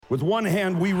With one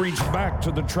hand, we reach back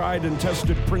to the tried and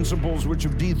tested principles which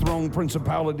have dethroned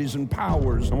principalities and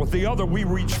powers. And with the other, we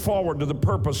reach forward to the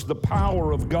purpose, the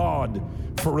power of God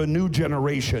for a new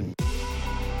generation.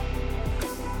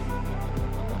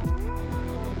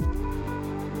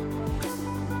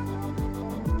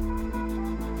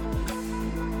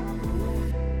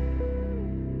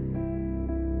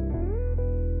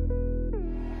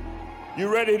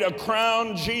 You ready to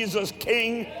crown Jesus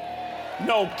King?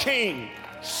 No, King,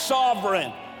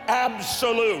 sovereign,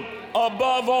 absolute,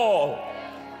 above all,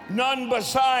 none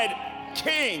beside,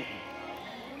 King.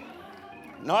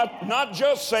 Not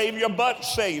just Savior, but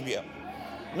Savior.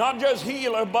 Not just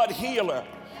healer, but healer.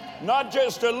 Not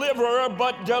just deliverer,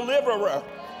 but deliverer.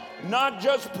 Not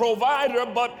just provider,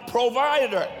 but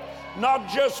provider. Not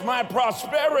just my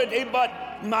prosperity, but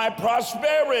my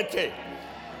prosperity.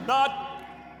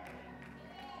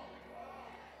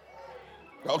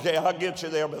 Okay, I'll get you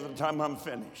there by the time I'm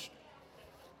finished.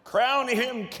 Crown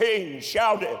him king.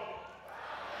 Shout it.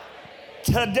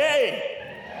 Today,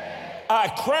 I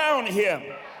crown him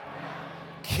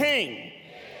king.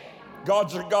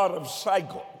 God's a God of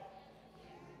cycle.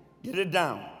 Get it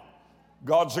down.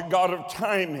 God's a God of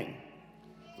timing.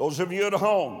 Those of you at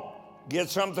home, get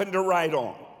something to write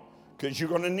on, because you're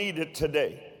going to need it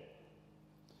today.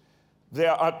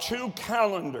 There are two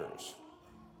calendars.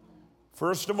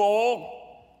 First of all,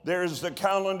 there's the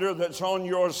calendar that's on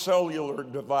your cellular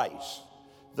device.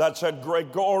 That's a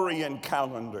Gregorian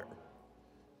calendar.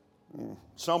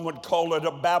 Some would call it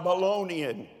a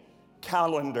Babylonian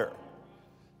calendar.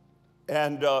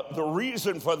 And the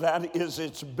reason for that is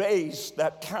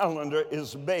that calendar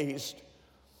is based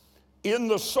in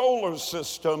the solar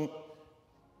system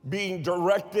being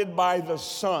directed by the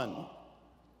sun.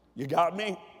 You got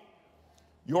me?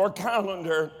 Your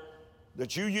calendar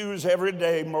that you use every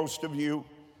day, most of you,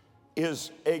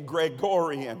 is a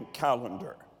Gregorian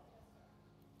calendar.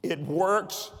 It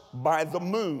works by the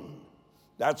moon.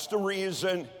 That's the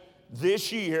reason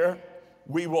this year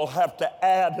we will have to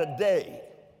add a day.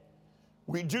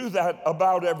 We do that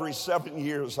about every 7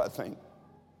 years, I think.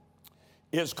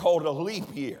 It's called a leap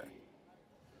year.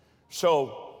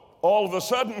 So all of a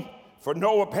sudden, for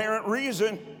no apparent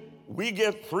reason, we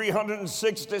get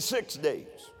 366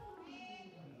 days.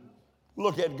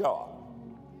 Look at God.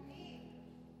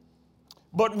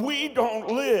 But we don't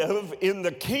live in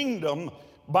the kingdom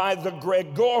by the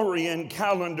Gregorian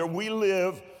calendar. We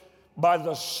live by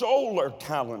the solar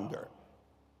calendar.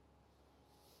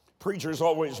 Preachers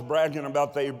always bragging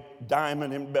about their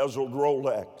diamond embezzled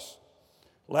Rolex.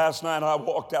 Last night I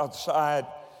walked outside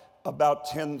about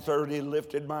 10:30,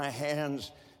 lifted my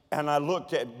hands, and I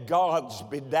looked at God's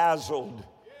bedazzled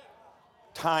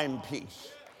timepiece.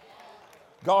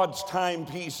 God's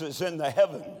timepiece is in the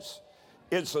heavens.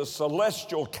 It's a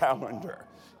celestial calendar.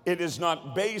 It is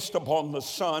not based upon the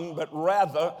sun, but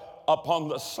rather upon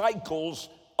the cycles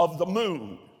of the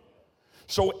moon.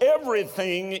 So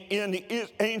everything in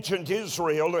ancient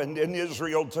Israel and in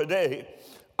Israel today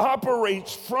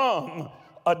operates from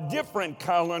a different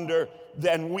calendar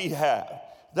than we have.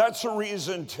 That's the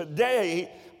reason today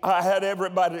I had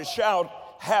everybody shout,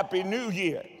 Happy New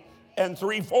Year. And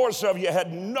 3/4 of you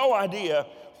had no idea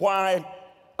why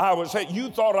I was saying, you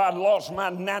thought I'd lost my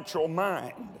natural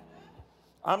mind.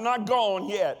 I'm not gone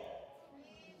yet.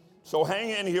 So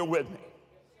hang in here with me.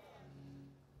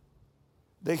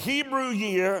 The Hebrew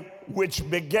year, which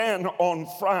began on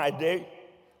Friday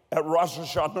at Rosh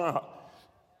Hashanah,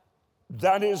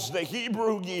 that is the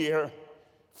Hebrew year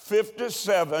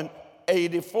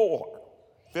 5784.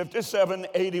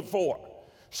 5784.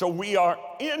 So we are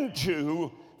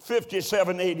into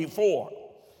 5784.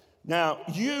 Now,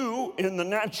 you in the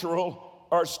natural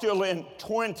are still in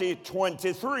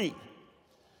 2023,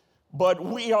 but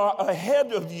we are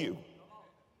ahead of you.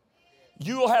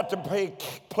 You'll have to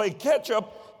play catch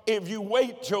up if you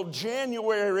wait till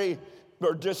January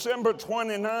or December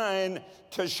 29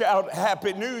 to shout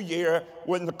Happy New Year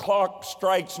when the clock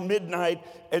strikes midnight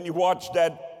and you watch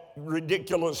that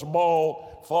ridiculous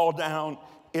ball fall down.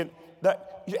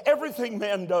 Everything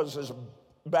man does is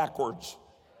backwards.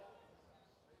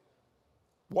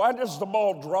 Why does the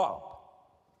ball drop?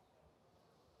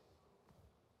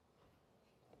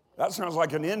 That sounds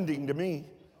like an ending to me.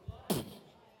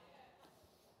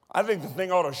 I think the thing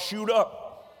ought to shoot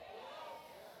up.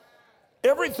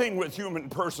 Everything with human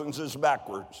persons is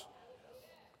backwards.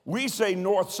 We say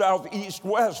north, south, east,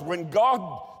 west. When God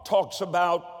talks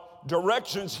about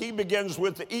directions, he begins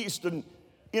with the east and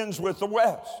ends with the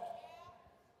west.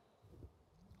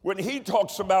 When he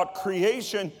talks about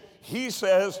creation, he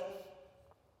says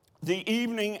the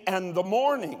evening and the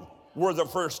morning were the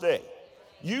first day.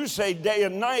 You say day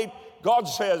and night. God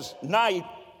says night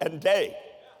and day.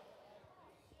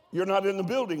 You're not in the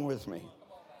building with me.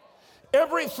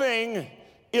 Everything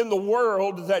in the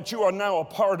world that you are now a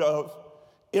part of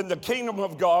in the kingdom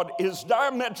of God is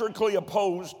diametrically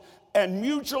opposed and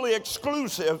mutually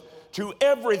exclusive to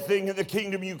everything in the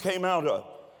kingdom you came out of.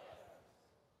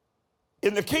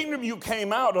 In the kingdom you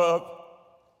came out of,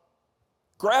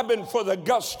 grabbing for the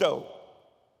gusto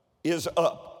is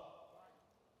up.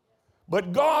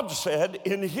 But God said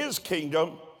in his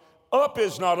kingdom, up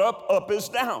is not up is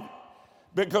down.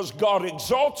 Because God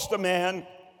exalts the man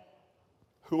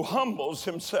who humbles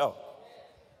himself.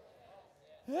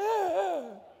 Yeah.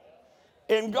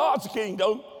 In God's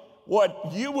kingdom,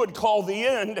 what you would call the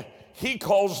end, he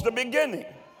calls the beginning.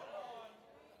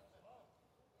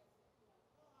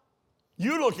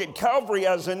 You look at Calvary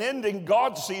as an ending,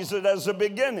 God sees it as a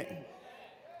beginning.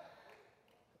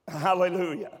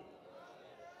 Hallelujah.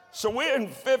 So we're in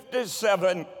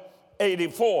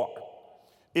 5784.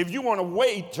 If you want to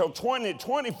wait till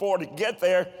 2024 to get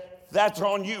there, that's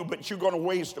on you, but you're going to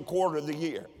waste a quarter of the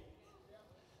year.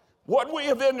 What we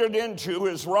have entered into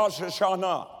is Rosh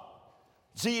Hashanah.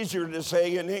 It's easier to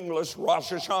say in English,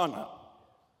 Rosh Hashanah.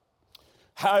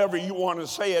 However you want to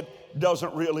say it,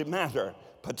 doesn't really matter.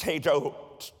 Potato,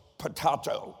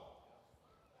 potato.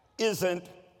 Isn't,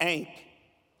 ain't.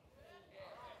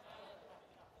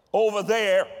 Over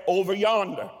there, over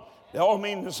yonder. They all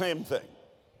mean the same thing.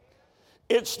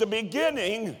 It's the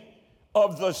beginning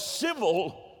of the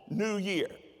civil new year.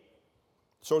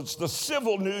 So it's the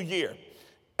civil new year.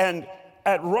 And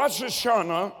at Rosh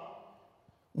Hashanah,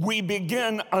 we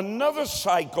begin another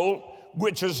cycle,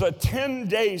 which is a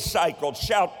 10-day cycle.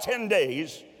 Shout 10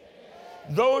 days.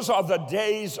 Those are the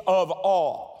days of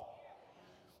awe.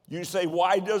 You say,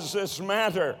 why does this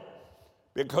matter?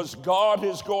 Because God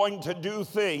is going to do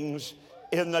things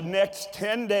in the next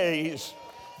 10 days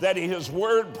that his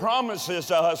word promises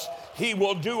us he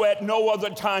will do at no other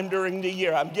time during the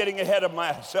year. I'm getting ahead of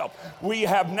myself. We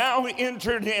have now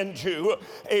entered into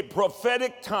a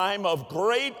prophetic time of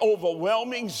great,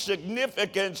 overwhelming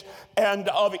significance and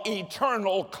of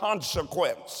eternal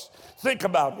consequence. Think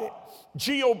about it.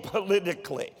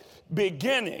 Geopolitically,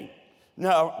 beginning.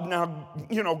 Now,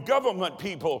 you know, government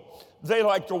people, they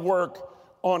like to work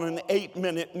on an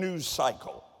 8-minute news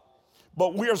cycle.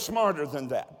 But we're smarter than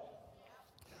that.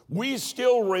 We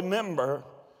still remember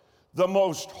the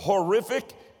most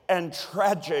horrific and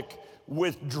tragic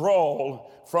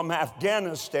withdrawal from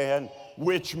Afghanistan,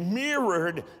 which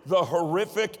mirrored the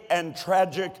horrific and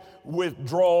tragic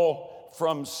withdrawal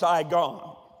from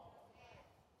Saigon.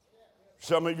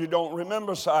 Some of you don't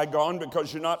remember Saigon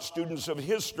because you're not students of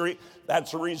history.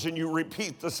 That's the reason you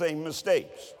repeat the same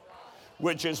mistakes,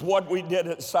 which is what we did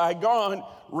at Saigon,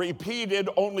 repeated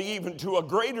only even to a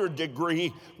greater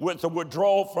degree with the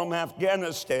withdrawal from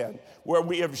Afghanistan, where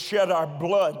we have shed our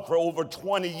blood for over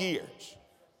 20 years.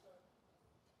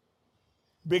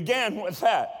 Began with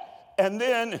that. And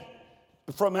then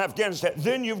from Afghanistan,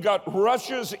 then you've got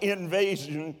Russia's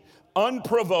invasion,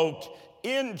 unprovoked,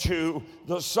 into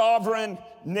the sovereign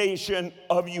nation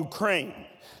of Ukraine.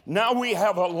 Now we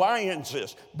have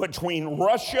alliances between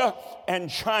Russia and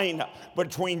China,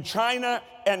 between China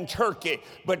and Turkey,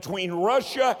 between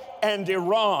Russia and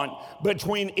Iran,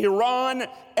 between Iran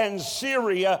and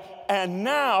Syria, and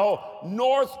now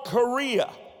North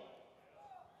Korea.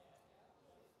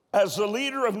 As the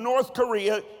leader of North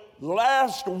Korea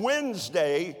last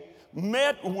Wednesday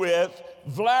met with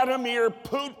Vladimir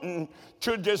Putin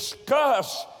to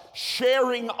discuss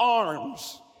sharing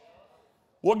arms.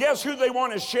 Well, guess who they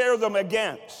want to share them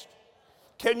against?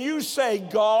 Can you say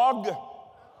Gog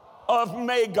of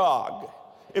Magog?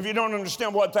 If you don't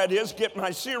understand what that is, get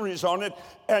my series on it,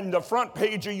 and the front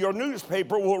page of your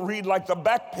newspaper will read like the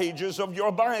back pages of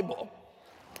your Bible.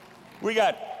 We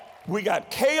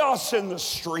got chaos in the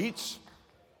streets.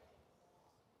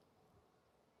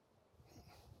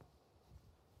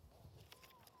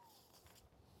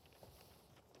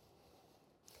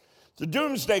 The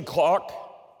doomsday clock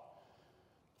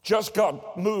just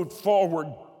got moved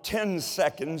forward 10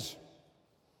 seconds.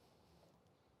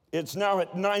 It's now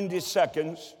at 90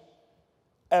 seconds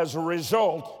as a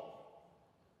result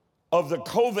of the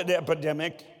COVID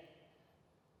epidemic.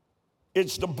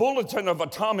 It's the Bulletin of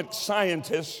Atomic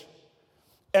Scientists,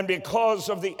 and because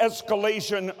of the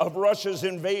escalation of Russia's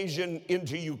invasion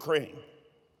into Ukraine.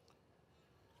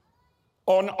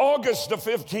 On August the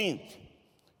 15th,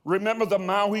 remember the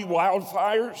Maui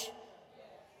wildfires?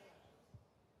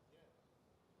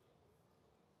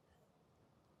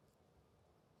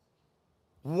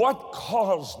 What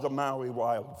caused the Maui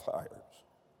wildfires?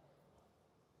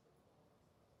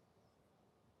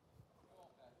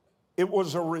 It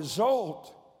was a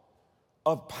result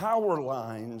of power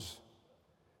lines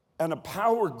and a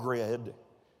power grid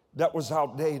that was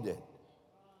outdated.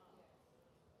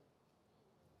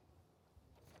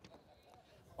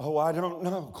 Oh, I don't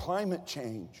know, climate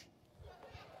change.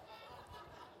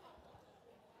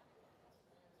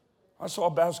 I saw a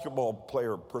basketball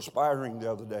player perspiring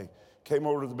the other day, came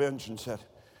over to the bench and said,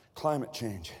 climate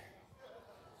change.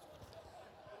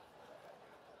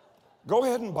 Go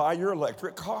ahead and buy your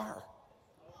electric car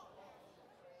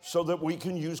so that we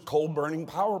can use coal-burning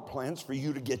power plants for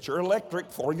you to get your electric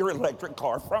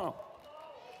car from.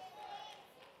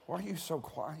 Why are you so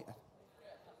quiet?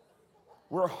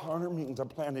 We're harming the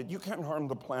planet. You can't harm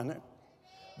the planet.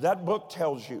 That book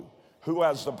tells you who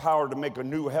has the power to make a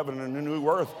new heaven and a new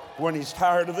earth when he's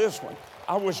tired of this one.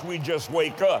 I wish we'd just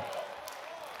wake up.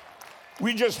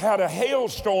 We just had a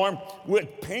hailstorm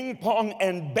with ping pong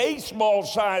and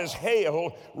baseball-sized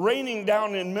hail raining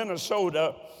down in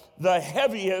Minnesota, the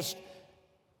heaviest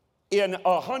in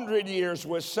 100 years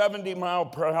with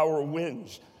 70-mile-per-hour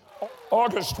winds.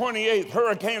 August 28th,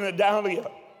 Hurricane Idalia,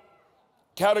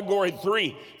 Category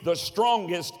 3, the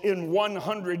strongest in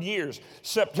 100 years.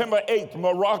 September 8th,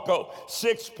 Morocco,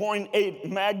 6.8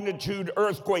 magnitude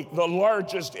earthquake, the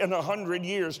largest in 100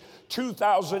 years.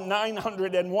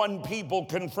 2,901 people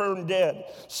confirmed dead.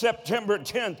 September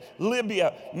 10th,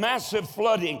 Libya, massive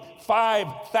flooding,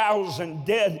 5,000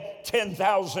 dead,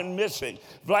 10,000 missing.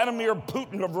 Vladimir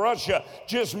Putin of Russia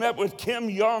just met with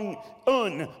Kim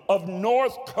Jong-un of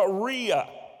North Korea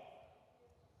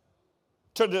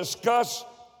to discuss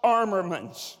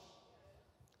armaments.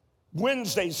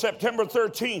 Wednesday, September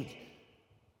 13th,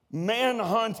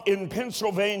 manhunt in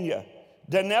Pennsylvania.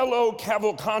 Danilo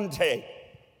Cavalcante,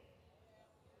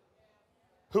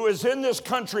 who is in this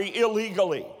country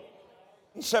illegally.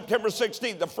 September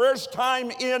 16th, the first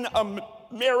time in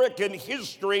American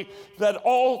history that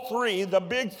all three, the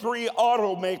big three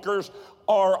automakers,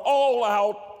 are all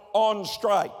out on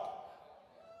strike.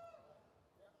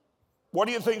 What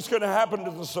do you think is going to happen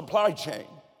to the supply chain?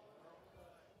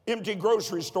 Empty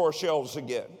grocery store shelves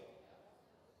again.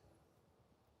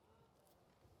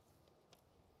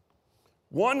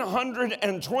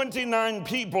 129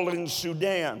 people in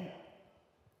Sudan.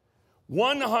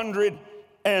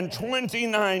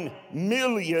 129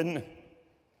 million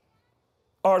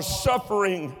are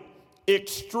suffering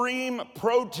extreme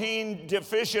protein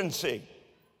deficiency.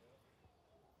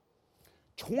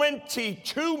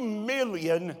 22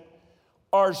 million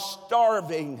are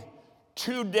starving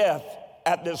to death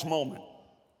at this moment.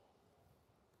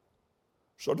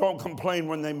 So don't complain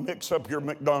when they mix up your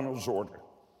McDonald's order.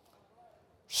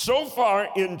 So far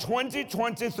in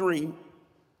 2023,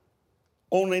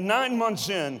 only 9 months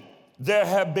in, there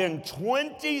have been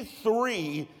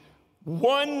 23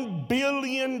 $1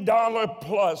 billion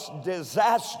plus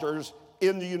disasters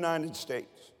in the United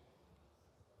States.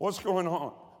 What's going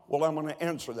on? Well, I'm going to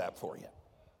answer that for you.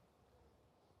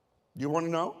 You want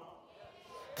to know?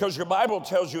 Because your Bible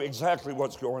tells you exactly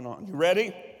what's going on. You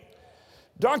ready?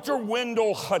 Dr.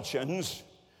 Wendell Hutchins,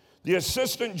 the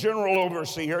Assistant General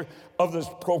Overseer of this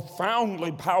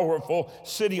profoundly powerful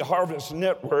City Harvest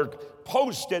Network,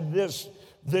 posted this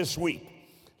week.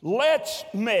 Let's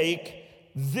make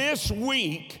this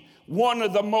week one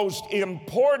of the most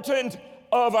important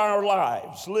of our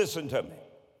lives. Listen to me.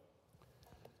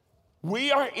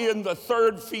 We are in the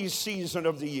third feast season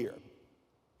of the year.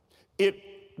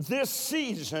 This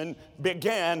season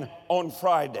began on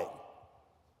Friday.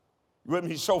 You with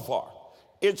me so far?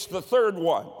 It's the third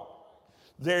one.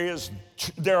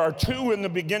 There are two in the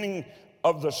beginning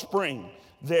of the spring.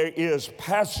 There is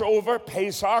Passover,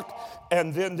 Pesach,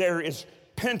 and then there is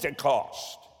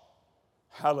Pentecost.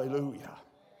 Hallelujah.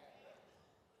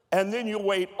 And then you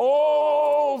wait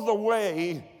all the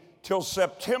way till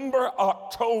September,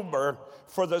 October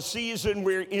for the season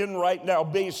we're in right now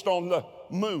based on the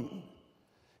moon.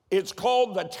 It's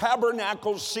called the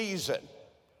Tabernacles season.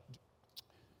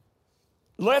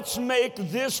 Let's make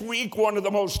this week one of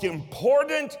the most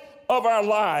important of our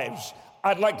lives.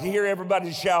 I'd like to hear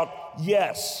everybody shout,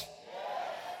 yes.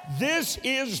 This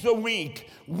is the week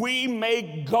we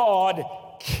make God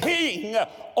king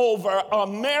over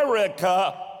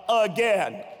America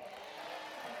again.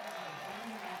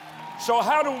 So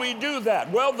how do we do that?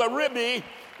 Well, the Rebbe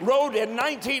wrote in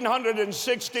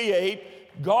 1968,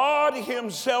 God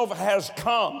himself has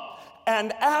come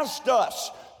and asked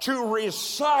us to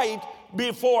recite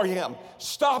before him.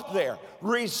 Stop there.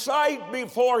 Recite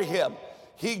before him.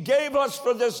 He gave us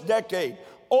for this decade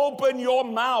Open your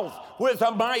mouth with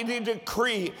a mighty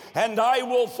decree, and I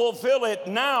will fulfill it.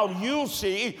 Now you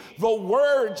see the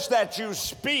words that you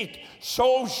speak,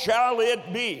 so shall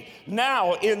it be.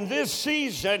 Now, in this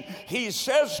season, he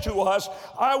says to us,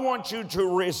 I want you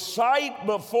to recite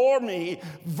before me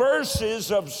verses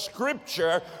of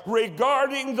Scripture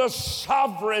regarding the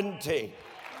sovereignty.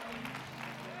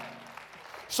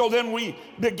 So then we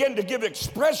begin to give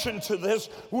expression to this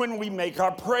when we make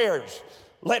our prayers.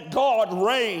 Let God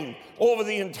reign over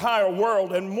the entire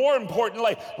world. And more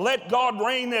importantly, let God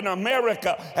reign in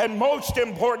America. And most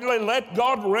importantly, let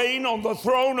God reign on the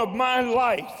throne of my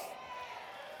life.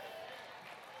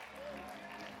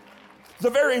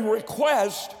 The very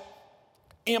request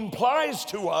implies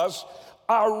to us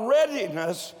our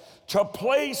readiness to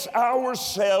place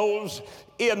ourselves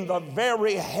in the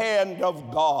very hand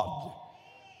of God.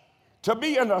 To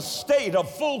be in a state of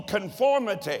full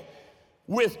conformity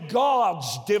with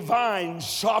God's divine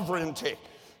sovereignty.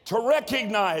 To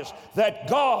recognize that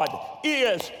God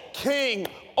is king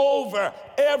over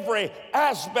every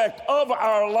aspect of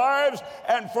our lives,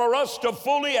 and for us to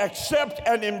fully accept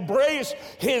and embrace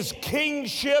his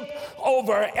kingship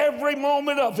over every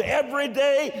moment of every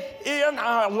day in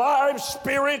our lives,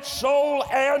 spirit, soul,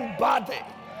 and body.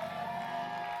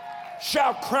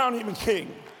 Shall crown him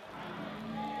king.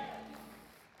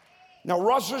 Now,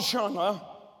 Rosh Hashanah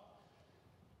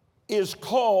is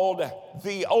called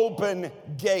the open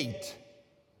gate.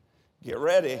 Get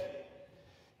ready,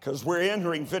 because we're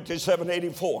entering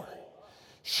 5784.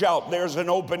 Shout, there's an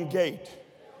open gate.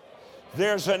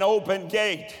 There's an open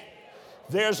gate.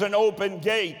 There's an open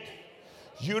gate.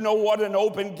 You know what an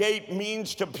open gate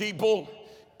means to people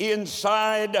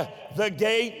inside the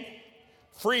gate?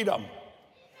 Freedom.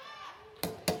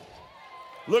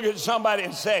 Look at somebody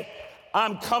and say,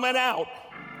 I'm coming out.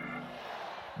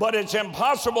 But it's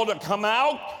impossible to come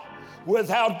out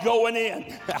without going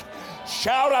in.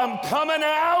 Shout, I'm coming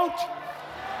out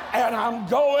and I'm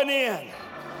going in.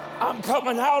 I'm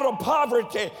coming out of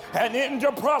poverty and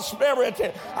into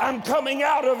prosperity. I'm coming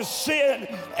out of sin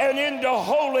and into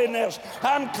holiness.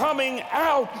 I'm coming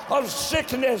out of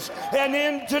sickness and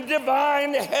into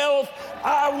divine health.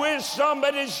 I wish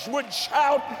somebody would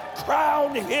shout,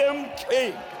 crown him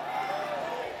king.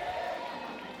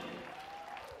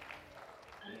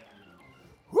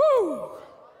 Woo!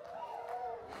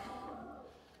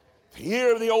 The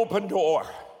year of the open door,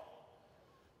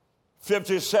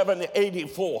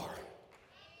 5784.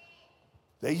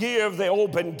 The year of the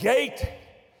open gate,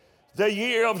 the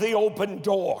year of the open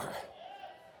door.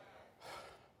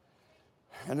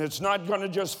 And it's not going to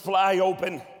just fly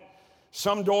open.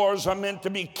 Some doors are meant to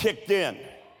be kicked in.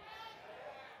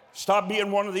 Stop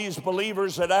being one of these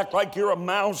believers that act like you're a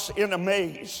mouse in a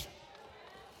maze.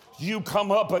 You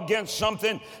come up against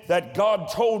something that God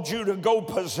told you to go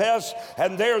possess,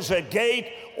 and there's a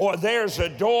gate or there's a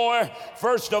door.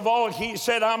 First of all, he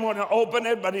said, I'm going to open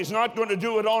it, but he's not going to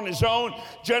do it on his own.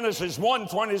 Genesis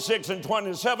 1:26 and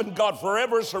 27, God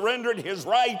forever surrendered his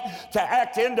right to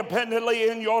act independently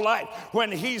in your life.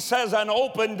 When he says an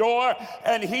open door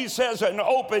and he says an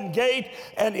open gate,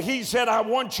 and he said, I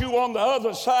want you on the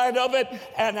other side of it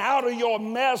and out of your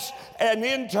mess and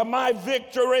into my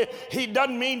victory. He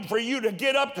doesn't mean for you to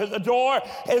get up to the door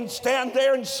and stand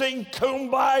there and sing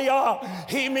Kumbaya.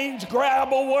 He means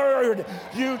grab a word.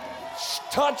 You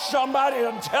touch somebody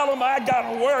and tell them, I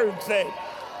got a word thing.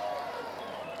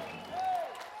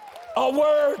 A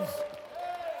word.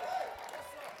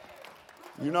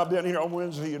 You've not been here on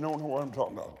Wednesday, you don't know what I'm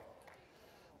talking about.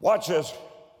 Watch this.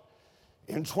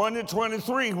 In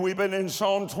 2023, we've been in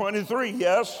Psalm 23,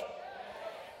 yes?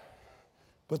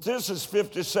 But this is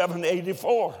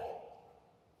 5784.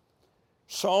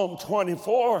 Psalm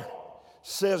 24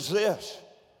 says this,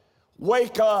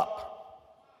 wake up.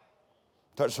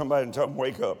 Touch somebody and tell them,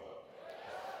 wake up.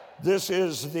 This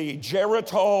is the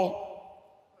Geritol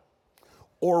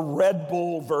or Red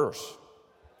Bull verse,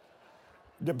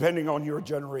 depending on your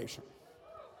generation.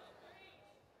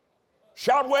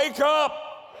 Shout, wake up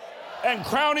and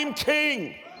crown him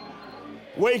king.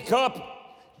 Wake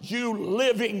up, you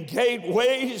living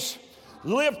gateways.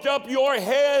 Lift up your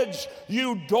heads,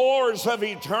 you doors of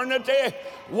eternity.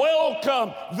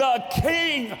 Welcome the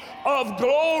King of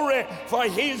glory, for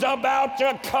he's about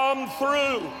to come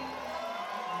through.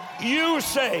 You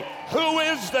say, who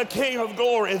is the King of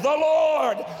glory? The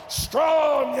Lord,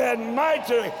 strong and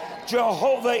mighty,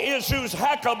 Jehovah Issues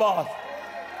Hakaboth,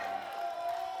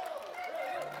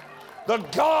 the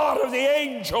God of the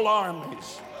angel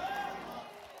armies.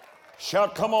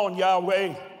 Shout, come on,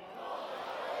 Yahweh.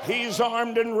 He's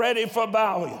armed and ready for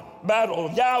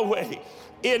battle. Yahweh,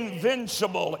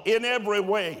 invincible in every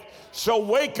way. So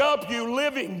wake up, you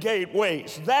living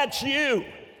gateways. That's you.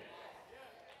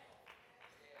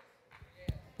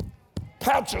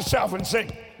 Pat yourself and say,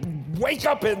 wake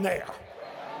up in there.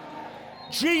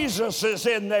 Jesus is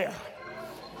in there.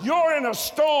 You're in a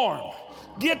storm.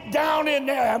 Get down in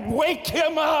there and wake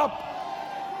him up.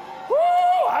 Woo!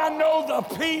 I know the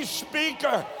peace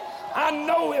speaker. I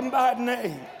know him by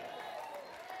name.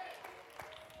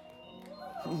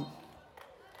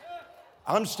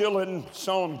 I'm still in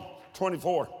Psalm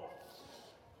 24.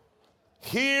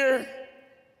 Here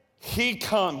he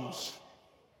comes.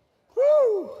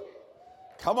 Woo!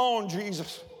 Come on,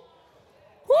 Jesus.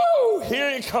 Woo!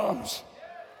 Here he comes.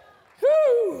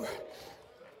 Woo!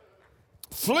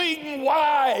 Fling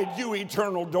wide, you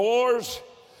eternal doors.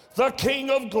 The King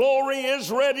of glory is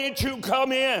ready to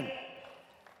come in.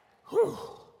 Whew.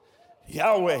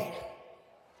 Yahweh,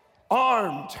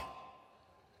 armed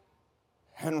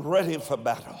and ready for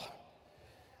battle.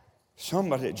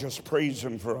 Somebody just praise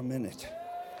him for a minute.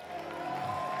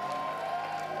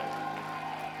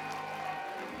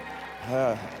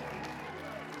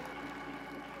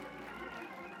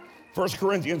 1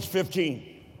 Corinthians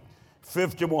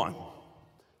 15:51.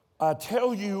 I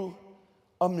tell you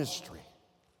a mystery.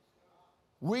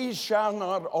 We shall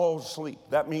not all sleep.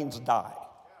 That means die.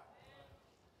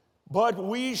 But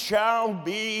we shall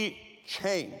be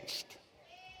changed.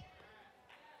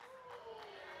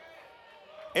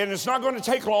 And it's not going to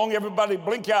take long. Everybody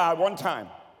blink your eye one time.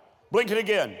 Blink it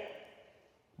again.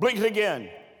 Blink it again.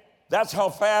 That's how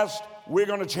fast we're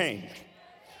going to change.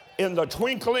 In the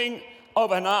twinkling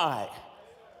of an eye,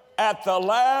 at the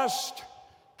last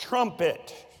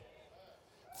trumpet.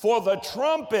 For the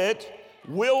trumpet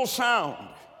will sound.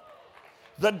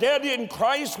 The dead in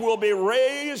Christ will be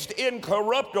raised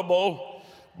incorruptible,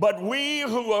 but we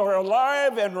who are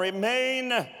alive and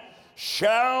remain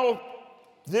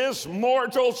this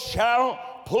mortal shall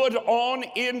put on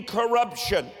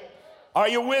incorruption. Are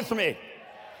you with me?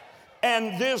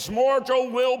 And this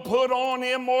mortal will put on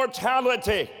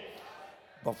immortality.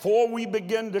 Before we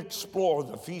begin to explore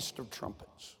the Feast of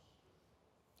Trumpets,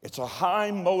 it's a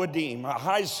high Moedim, a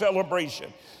high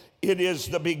celebration. It is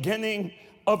the beginning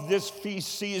of this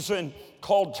feast season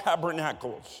called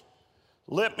Tabernacles.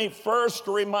 Let me first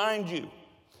remind you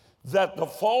that the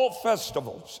fall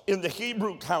festivals in the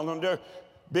Hebrew calendar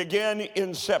begin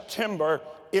in September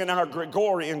in our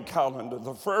Gregorian calendar.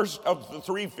 The first of the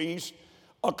three feasts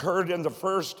occurred in the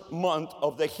first month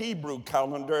of the Hebrew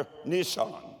calendar,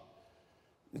 Nisan.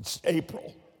 It's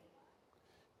April.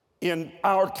 In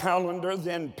our calendar,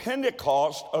 then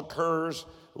Pentecost occurs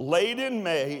late in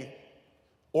May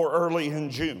or early in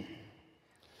June.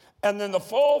 And then the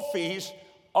fall feasts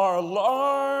are a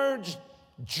large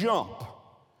jump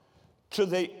to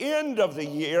the end of the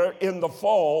year in the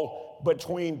fall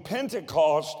between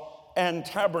Pentecost and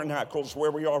Tabernacles,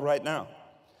 where we are right now.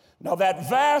 Now that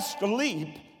vast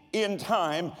leap in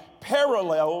time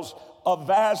parallels a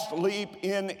vast leap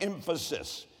in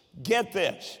emphasis. Get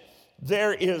this.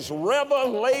 There is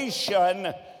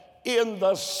revelation in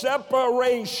the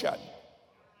separation.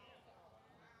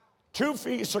 Two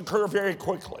feasts occur very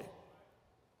quickly.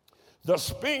 The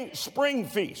spring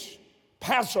feast,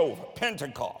 Passover,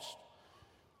 Pentecost,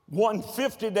 one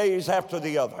 50 days after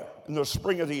the other in the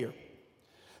spring of the year.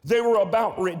 They were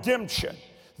about redemption.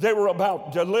 They were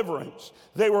about deliverance.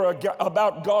 They were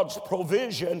about God's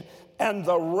provision and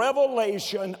the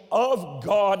revelation of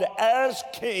God as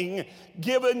King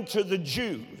given to the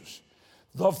Jews.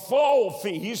 The fall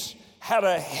feast had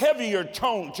a heavier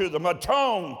tone to them, a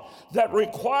tone that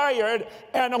required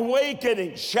an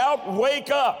awakening. Shout,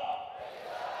 wake up.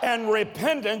 And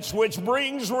repentance, which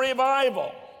brings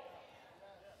revival.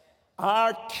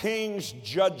 Our King's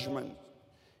judgment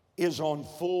is on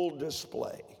full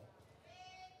display.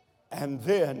 And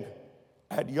then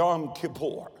at Yom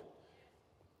Kippur,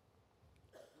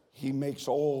 he makes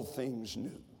all things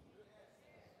new.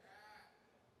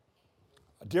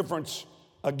 A difference,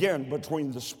 again,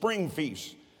 between the spring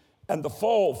feast and the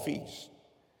fall feast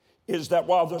is that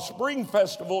while the spring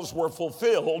festivals were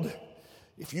fulfilled,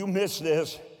 if you miss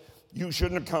this, you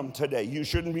shouldn't have come today. You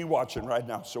shouldn't be watching right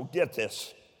now. So get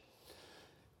this.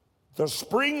 The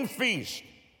spring feast,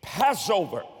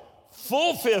 Passover,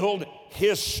 fulfilled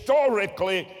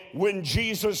historically when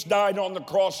Jesus died on the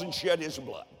cross and shed his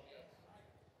blood.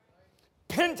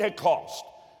 Pentecost,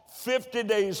 50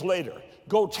 days later,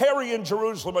 go tarry in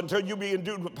Jerusalem until you be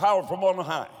endued with power from on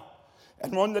high.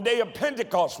 And when the day of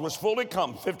Pentecost was fully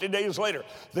come, 50 days later,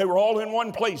 they were all in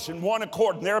one place, in one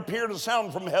accord, and there appeared a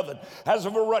sound from heaven as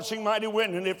of a rushing mighty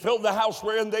wind, and it filled the house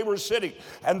wherein they were sitting.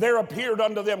 And there appeared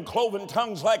unto them cloven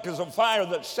tongues like as of fire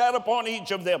that sat upon each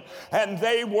of them. And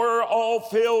they were all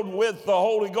filled with the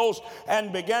Holy Ghost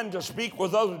and began to speak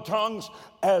with other tongues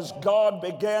as God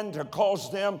began to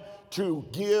cause them to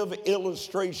give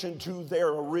illustration to their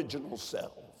original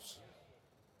selves.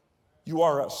 You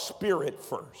are a spirit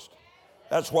first.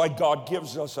 That's why God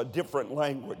gives us a different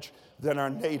language than our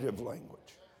native language.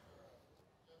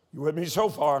 You with me so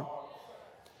far?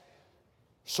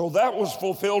 So that was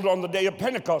fulfilled on the day of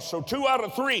Pentecost. So 2 out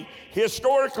of 3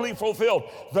 historically fulfilled.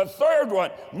 The third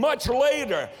one, much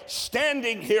later,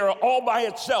 standing here all by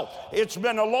itself. It's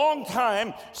been a long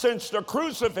time since the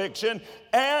crucifixion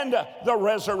and the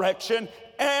resurrection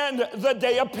and the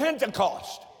day of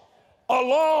Pentecost. A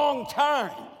long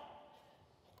time.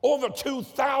 Over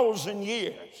 2,000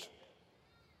 years.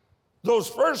 Those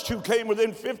first 2 came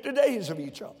within 50 days of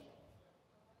each other.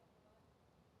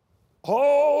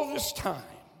 All this time,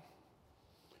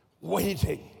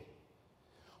 waiting.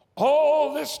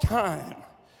 All this time,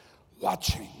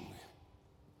 watching.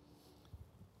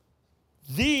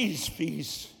 These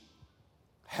feasts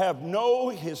have no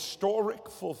historic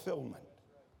fulfillment.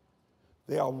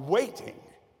 They are waiting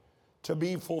to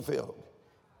be fulfilled.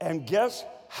 And guess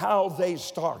how they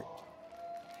start?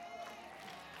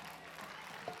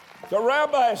 The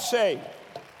rabbis say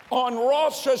on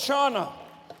Rosh Hashanah,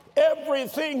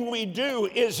 everything we do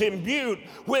is imbued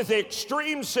with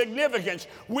extreme significance.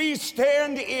 We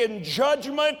stand in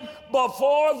judgment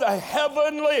before the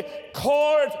heavenly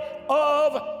court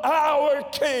of our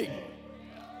King.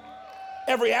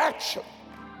 Every action.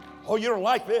 Oh, you don't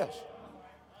like this.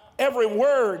 Every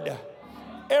word,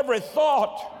 every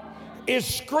thought is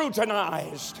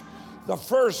scrutinized. The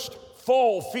first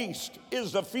fall feast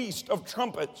is the Feast of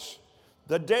Trumpets,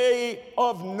 the day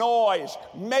of noise.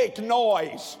 Make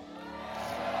noise.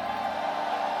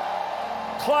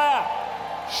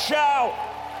 Clap, shout,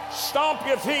 stomp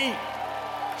your feet,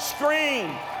 scream,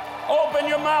 open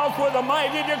your mouth with a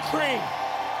mighty decree.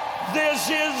 This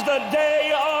is the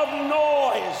day of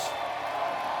noise.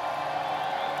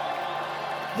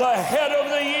 The head of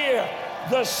the year,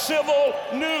 the civil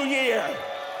new year.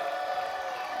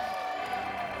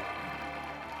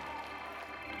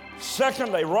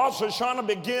 Secondly, Rosh Hashanah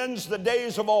begins the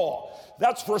days of awe.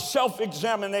 That's for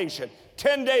self-examination.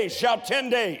 10 days, shout 10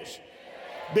 days.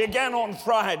 Began on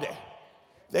Friday.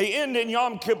 They end in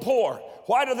Yom Kippur.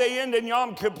 Why do they end in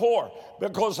Yom Kippur?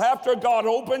 Because after God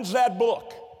opens that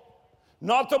book,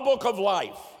 not the book of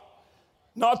life,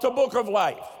 not the book of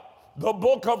life, the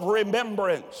book of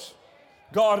remembrance.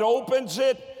 God opens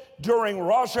it during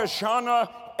Rosh Hashanah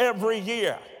every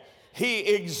year. He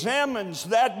examines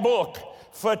that book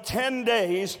for 10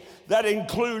 days. That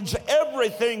includes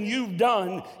everything you've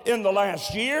done in the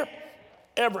last year,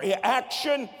 every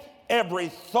action, every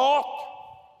thought.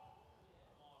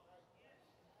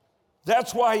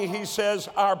 That's why he says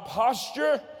our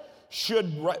posture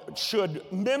should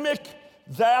mimic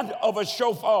that of a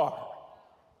shofar,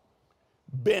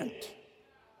 bent.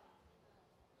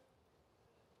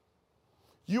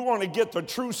 You want to get the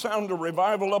true sound of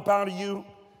revival up out of you?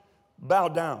 Bow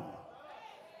down.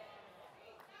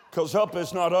 Because up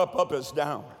is not up, up is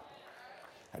down.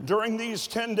 And during these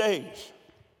 10 days,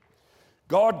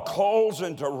 God calls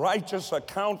into righteous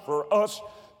account for us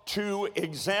to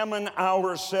examine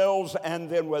ourselves and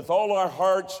then with all our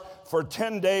hearts for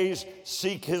 10 days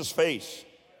seek his face.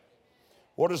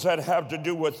 What does that have to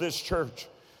do with this church?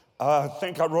 I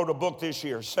think I wrote a book this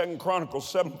year, 2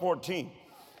 Chronicles 7:14.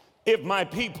 If my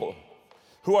people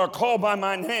who are called by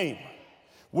my name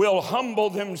will humble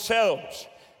themselves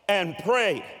and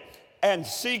pray and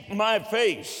seek my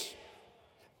face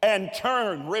and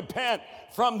turn, repent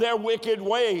from their wicked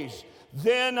ways,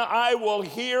 then I will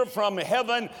hear from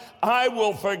heaven, I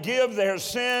will forgive their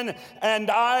sin, and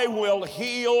I will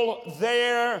heal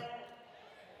their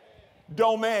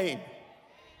domain.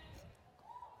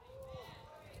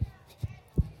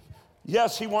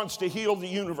 Yes, he wants to heal the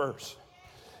universe.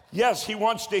 Yes, he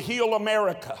wants to heal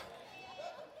America.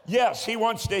 Yes, he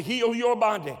wants to heal your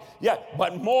body. Yeah,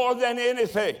 but more than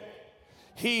anything,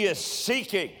 he is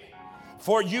seeking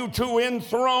for you to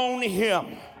enthrone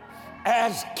him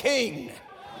as king.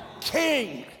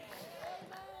 King.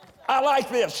 I like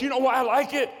this. You know why I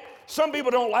like it? Some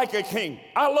people don't like a king.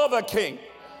 I love a king.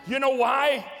 You know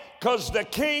why? Because the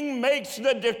king makes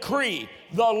the decree,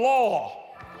 the law.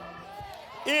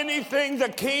 Anything the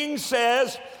king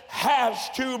says has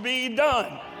to be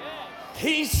done.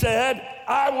 He said,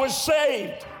 I was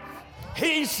saved.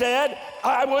 He said,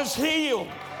 I was healed.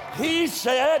 He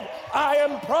said, I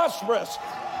am prosperous.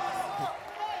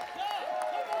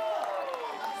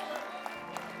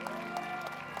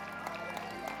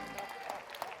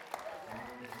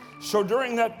 So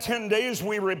during that 10 days,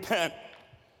 we repent.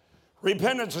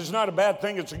 Repentance is not a bad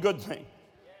thing, it's a good thing.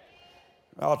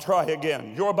 I'll try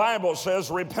again. Your Bible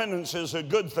says repentance is a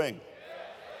good thing,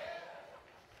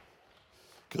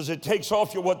 because it takes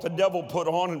off you what the devil put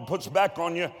on and puts back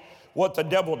on you what the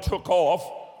devil took off.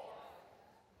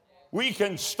 We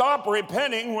can stop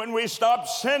repenting when we stop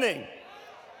sinning.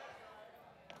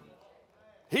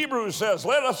 Hebrews says,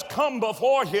 let us come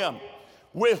before him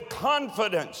with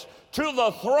confidence to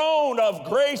the throne of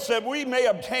grace, that we may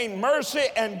obtain mercy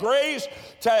and grace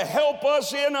to help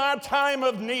us in our time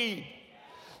of need.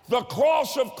 The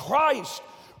cross of Christ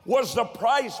was the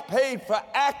price paid for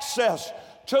access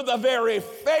to the very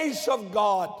face of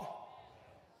God.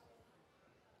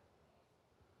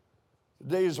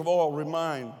 The days of oil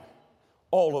remind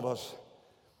all of us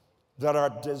that our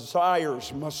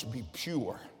desires must be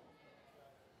pure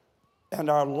and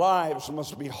our lives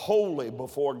must be holy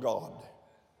before God.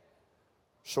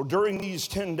 So during these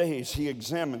 10 days, he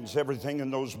examines everything in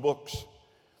those books.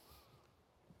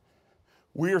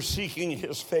 We're seeking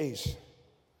his face.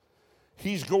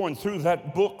 He's going through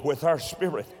that book with our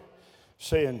spirit,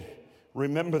 saying,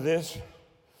 remember this?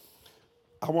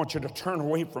 I want you to turn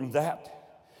away from that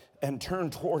and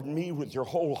turn toward me with your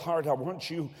whole heart. I want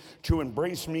you to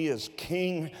embrace me as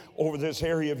king over this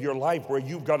area of your life where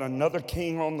you've got another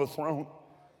king on the throne.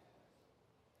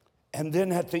 And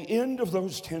then at the end of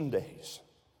those 10 days,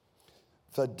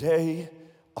 the Day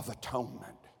of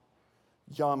Atonement,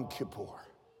 Yom Kippur.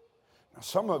 Now,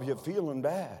 some of you are feeling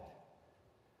bad.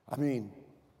 I mean,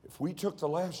 if we took the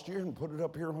last year and put it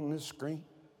up here on this screen,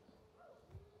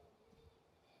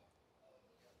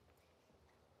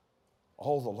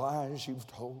 all the lies you've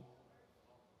told,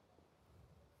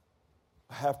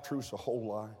 a half-truth's a whole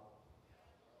lie,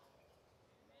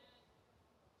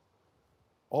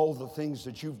 all the things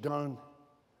that you've done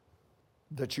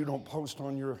that you don't post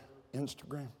on your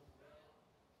Instagram,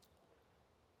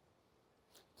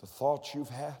 the thoughts you've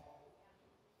had.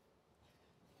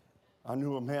 I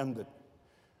knew a man that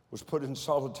was put in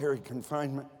solitary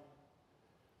confinement.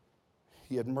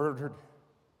 He had murdered,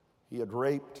 he had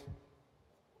raped.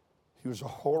 He was a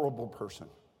horrible person.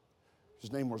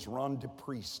 His name was Ron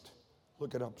DePriest.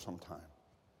 Look it up sometime.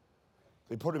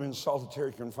 They put him in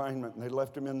solitary confinement, and they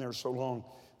left him in there so long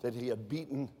that he had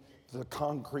beaten the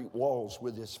concrete walls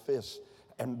with his fists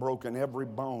and broken every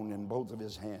bone in both of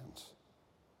his hands.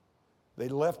 They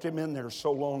left him in there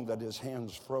so long that his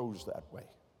hands froze that way.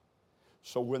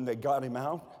 So when they got him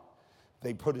out,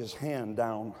 they put his hand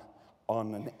down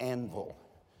on an anvil,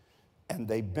 and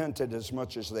they bent it as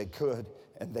much as they could,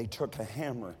 and they took a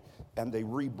hammer and they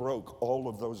re-broke all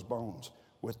of those bones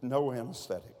with no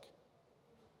anesthetic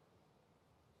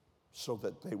so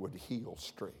that they would heal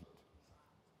straight.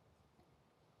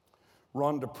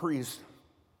 Ron DePriest,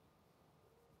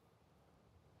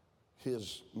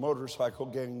 his motorcycle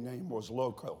gang name was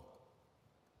Loco.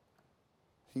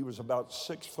 He was about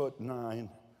 6'9"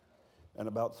 and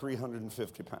about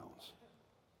 350 pounds.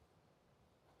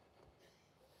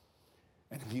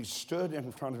 And he stood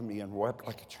in front of me and wept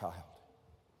like a child.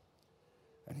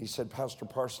 And he said, Pastor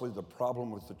Parsley, the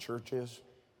problem with the church is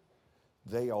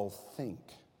they all think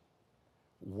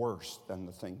worse than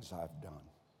the things I've done.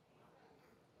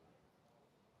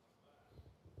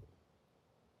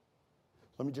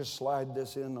 Let me just slide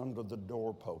this in under the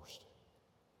doorpost.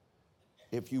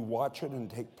 If you watch it and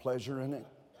take pleasure in it,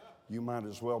 you might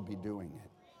as well be doing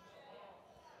it.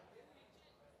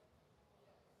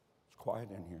 It's quiet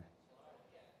in here.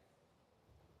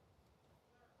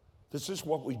 This is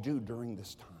what we do during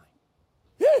this time.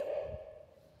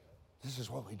 This is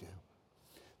what we do.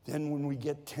 Then when we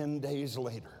get 10 days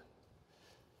later,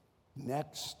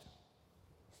 next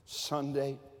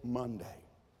Sunday, Monday,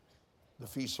 the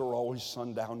feasts are always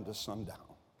sundown to sundown.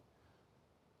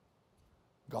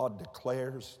 God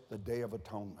declares the Day of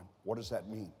Atonement. What does that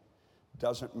mean?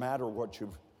 Doesn't matter what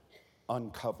you've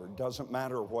uncovered. Doesn't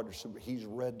matter what he's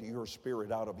read to your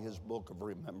spirit out of his book of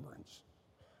remembrance.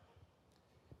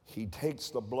 He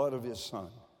takes the blood of his son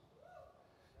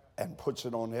and puts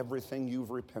it on everything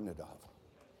you've repented of.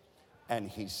 And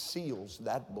he seals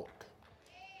that book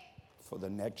for the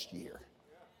next year.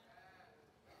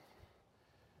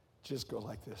 Just go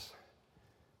like this.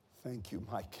 Thank you,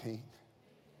 my King.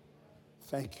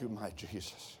 Thank you, my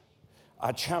Jesus.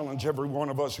 I challenge every one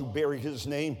of us who bear his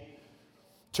name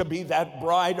to be that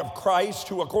bride of Christ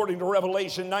who, according to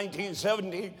Revelation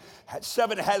 19:7,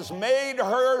 has made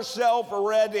herself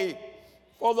ready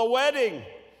for the wedding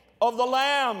of the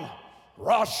Lamb.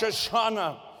 Rosh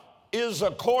Hashanah is,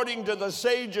 according to the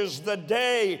sages, the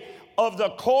day of the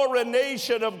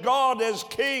coronation of God as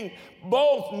King,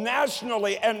 both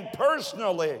nationally and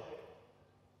personally.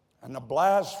 And the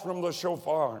blast from the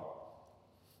shofar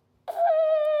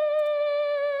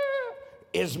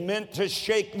is meant to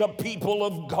shake the people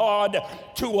of God,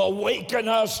 to awaken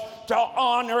us to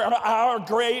honor our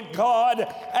great God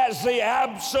as the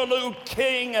absolute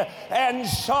King and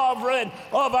sovereign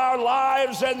of our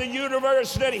lives and the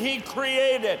universe that He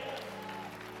created.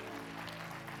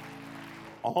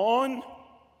 On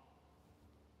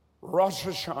Rosh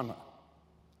Hashanah,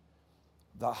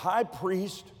 the high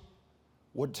priest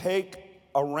would take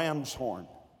a ram's horn.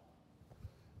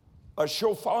 A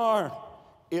shofar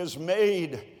is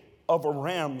made of a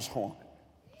ram's horn.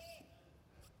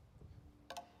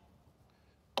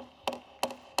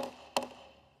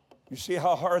 You see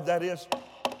how hard that is?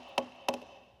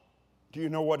 Do you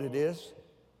know what it is?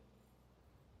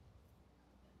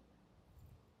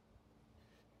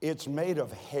 It's made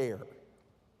of hair.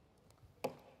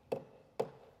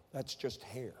 That's just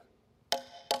hair.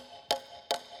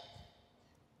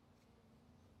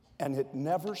 And it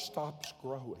never stops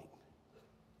growing.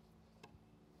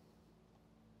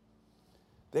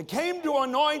 They came to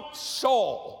anoint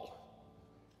Saul,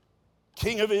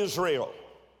 king of Israel.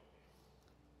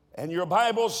 And your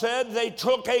Bible said they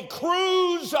took a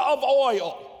cruse of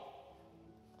oil.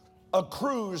 A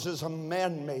cruse is a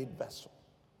man-made vessel.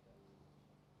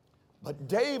 But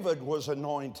David was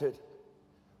anointed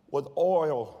with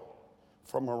oil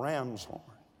from a ram's horn.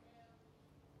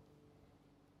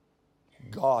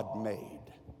 God made.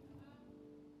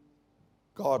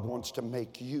 God wants to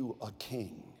make you a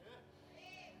king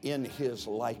in His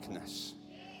likeness.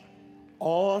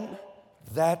 On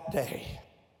that day,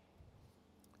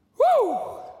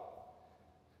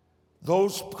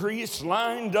 those priests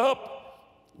lined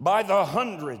up by the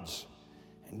hundreds,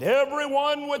 and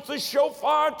everyone with the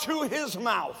shofar to his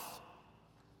mouth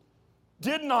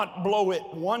did not blow it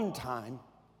one time.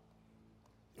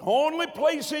 The only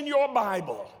place in your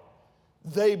Bible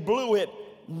they blew it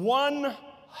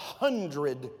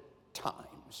 100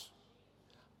 times,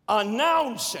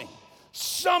 announcing,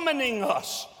 summoning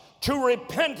us to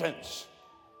repentance,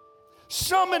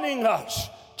 summoning us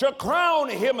to crown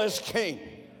Him as King,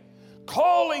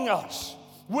 calling us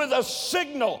with a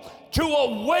signal to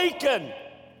awaken.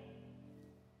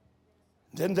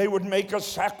 Then they would make a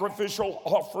sacrificial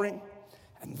offering,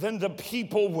 and then the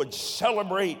people would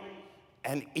celebrate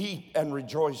and eat and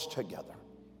rejoice together.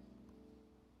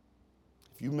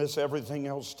 If you miss everything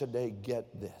else today,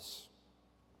 get this.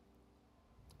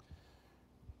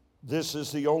 This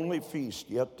is the only feast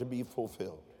yet to be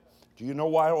fulfilled. Do you know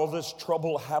why all this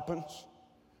trouble happens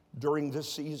during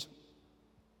this season?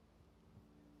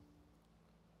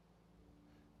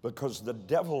 Because the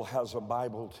devil has a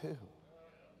Bible too.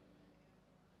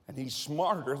 And he's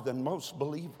smarter than most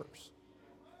believers.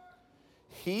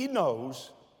 He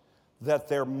knows that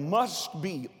there must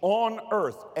be on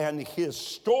earth an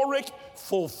historic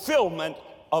fulfillment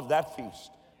of that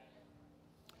feast.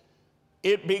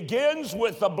 It begins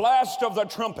with the blast of the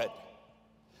trumpet.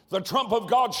 The trump of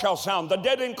God shall sound. The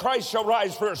dead in Christ shall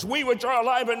rise first. We which are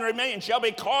alive and remain shall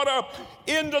be caught up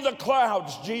into the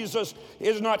clouds. Jesus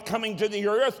is not coming to the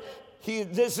earth.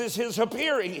 This is His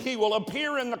appearing. He will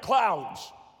appear in the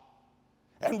clouds.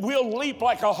 And we'll leap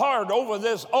like a hart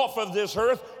off of this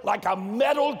earth like a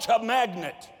metal to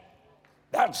magnet.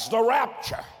 That's the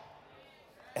rapture.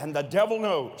 And the devil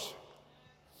knows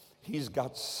he's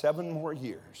got 7 more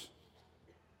years.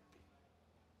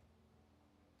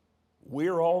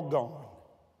 We're all gone.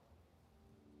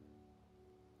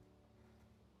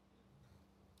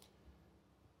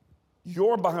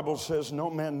 Your Bible says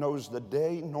no man knows the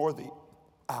day nor the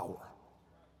hour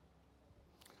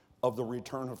of the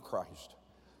return of Christ.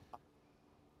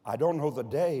 I don't know the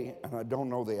day and I don't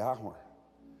know the hour,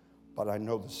 but I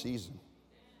know the season.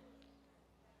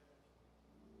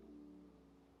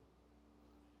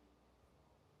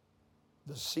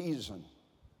 The season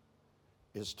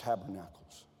is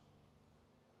Tabernacles.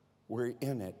 We're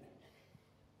in it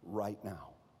right now.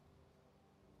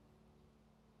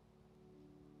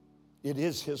 It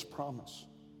is His promise.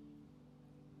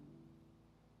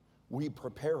 We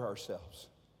prepare ourselves.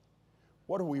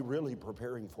 What are we really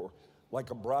preparing for? Like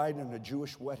a bride in a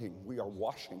Jewish wedding, we are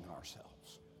washing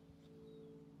ourselves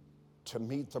to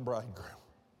meet the bridegroom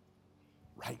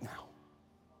right now.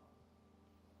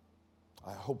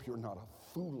 I hope you're not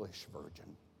a foolish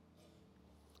virgin.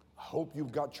 I hope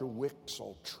you've got your wicks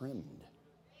all trimmed,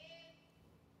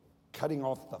 cutting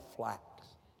off the flax.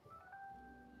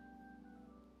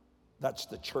 That's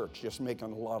the church just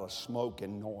making a lot of smoke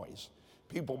and noise.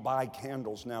 People buy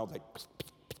candles now that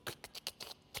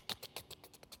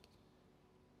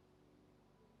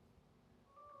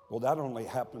well, that only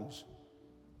happens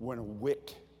when a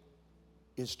wick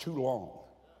is too long.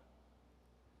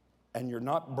 And you're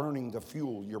not burning the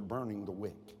fuel, you're burning the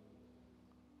wick.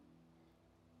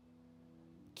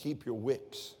 Keep your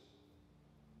wicks,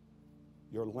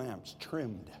 your lamps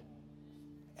trimmed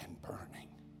and burning.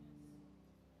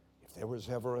 If there was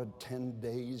ever 10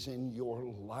 days in your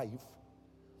life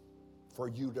for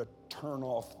you to turn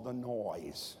off the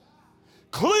noise,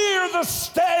 clear the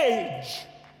stage,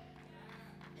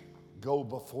 go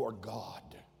before God,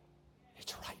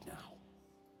 it's right now.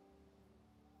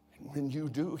 And when you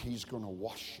do, he's going to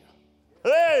wash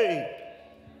you. Hey!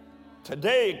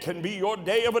 Today can be your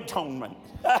day of atonement.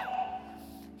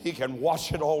 He can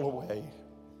wash it all away.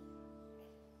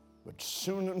 But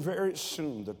soon and very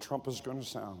soon, the trump is going to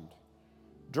sound.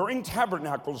 During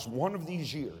Tabernacles, one of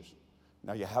these years,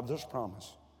 now you have this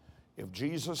promise, if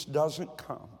Jesus doesn't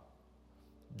come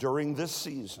during this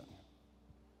season,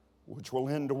 which will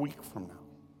end a week from now,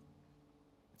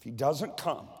 if he doesn't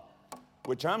come,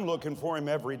 which I'm looking for him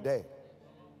every day,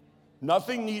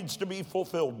 nothing needs to be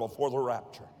fulfilled before the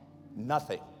rapture.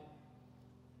 Nothing.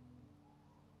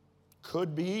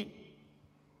 Could be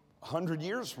 100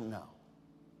 years from now.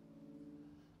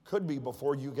 Could be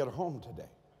before you get home today.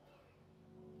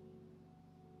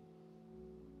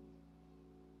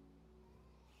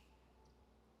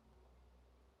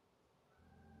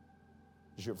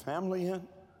 Is your family in?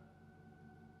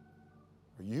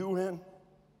 Are you in?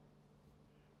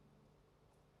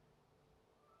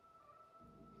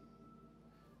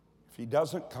 If he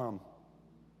doesn't come,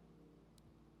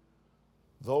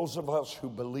 those of us who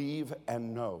believe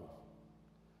and know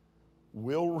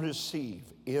will receive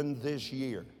in this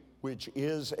year, which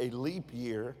is a leap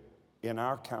year in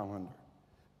our calendar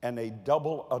and a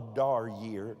double Adar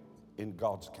year in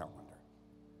God's calendar.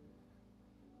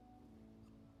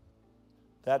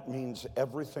 That means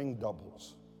everything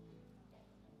doubles.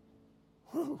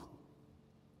 Whew.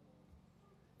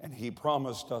 And he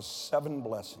promised us 7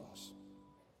 blessings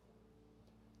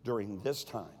during this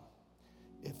time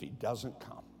if he doesn't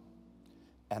come.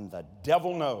 And the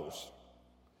devil knows.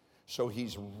 So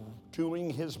he's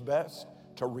doing his best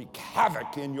to wreak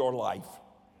havoc in your life,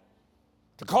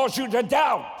 to cause you to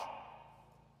doubt,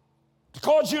 to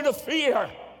cause you to fear,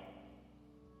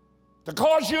 to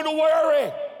cause you to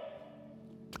worry,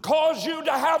 to cause you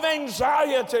to have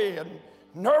anxiety and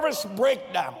nervous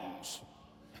breakdowns,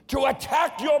 to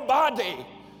attack your body,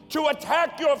 to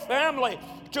attack your family,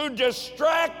 to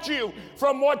distract you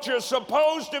from what you're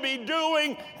supposed to be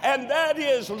doing, and that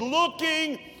is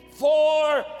looking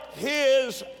for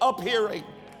his appearing.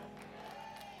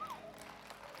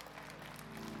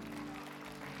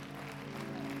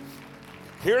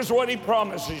 Here's what he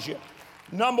promises you.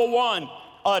 Number 1,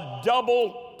 a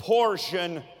double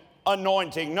portion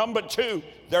anointing. Number 2,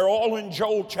 they're all in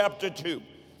Joel chapter 2.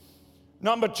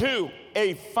 Number 2,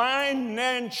 a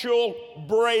financial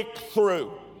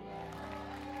breakthrough.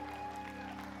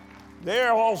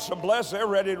 They're also blessed. They're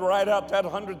ready to write out that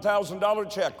 $100,000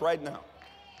 check right now.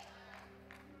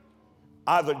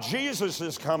 Either Jesus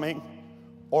is coming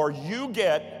or you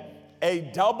get a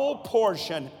double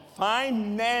portion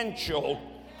financial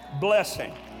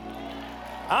blessing.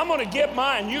 I'm going to get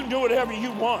mine. You can do whatever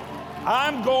you want.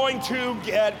 I'm going to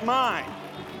get mine.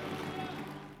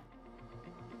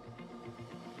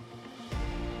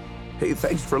 Hey,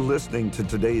 thanks for listening to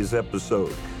today's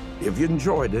episode. If you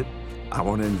enjoyed it, I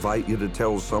want to invite you to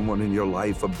tell someone in your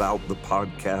life about the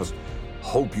podcast.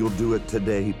 Hope you'll do it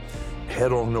today.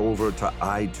 Head on over to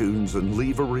iTunes and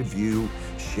leave a review.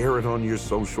 Share it on your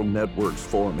social networks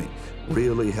for me.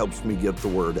 Really helps me get the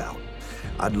word out.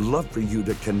 I'd love for you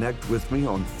to connect with me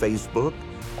on Facebook,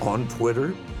 on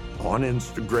Twitter, on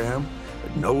Instagram.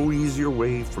 No easier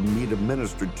way for me to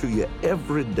minister to you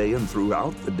every day and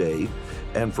throughout the day,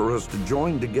 and for us to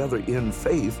join together in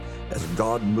faith as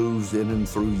God moves in and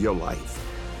through your life.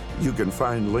 You can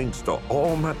find links to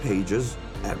all my pages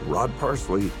at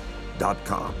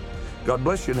rodparsley.com. God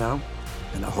bless you now,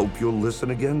 and I hope you'll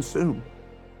listen again soon.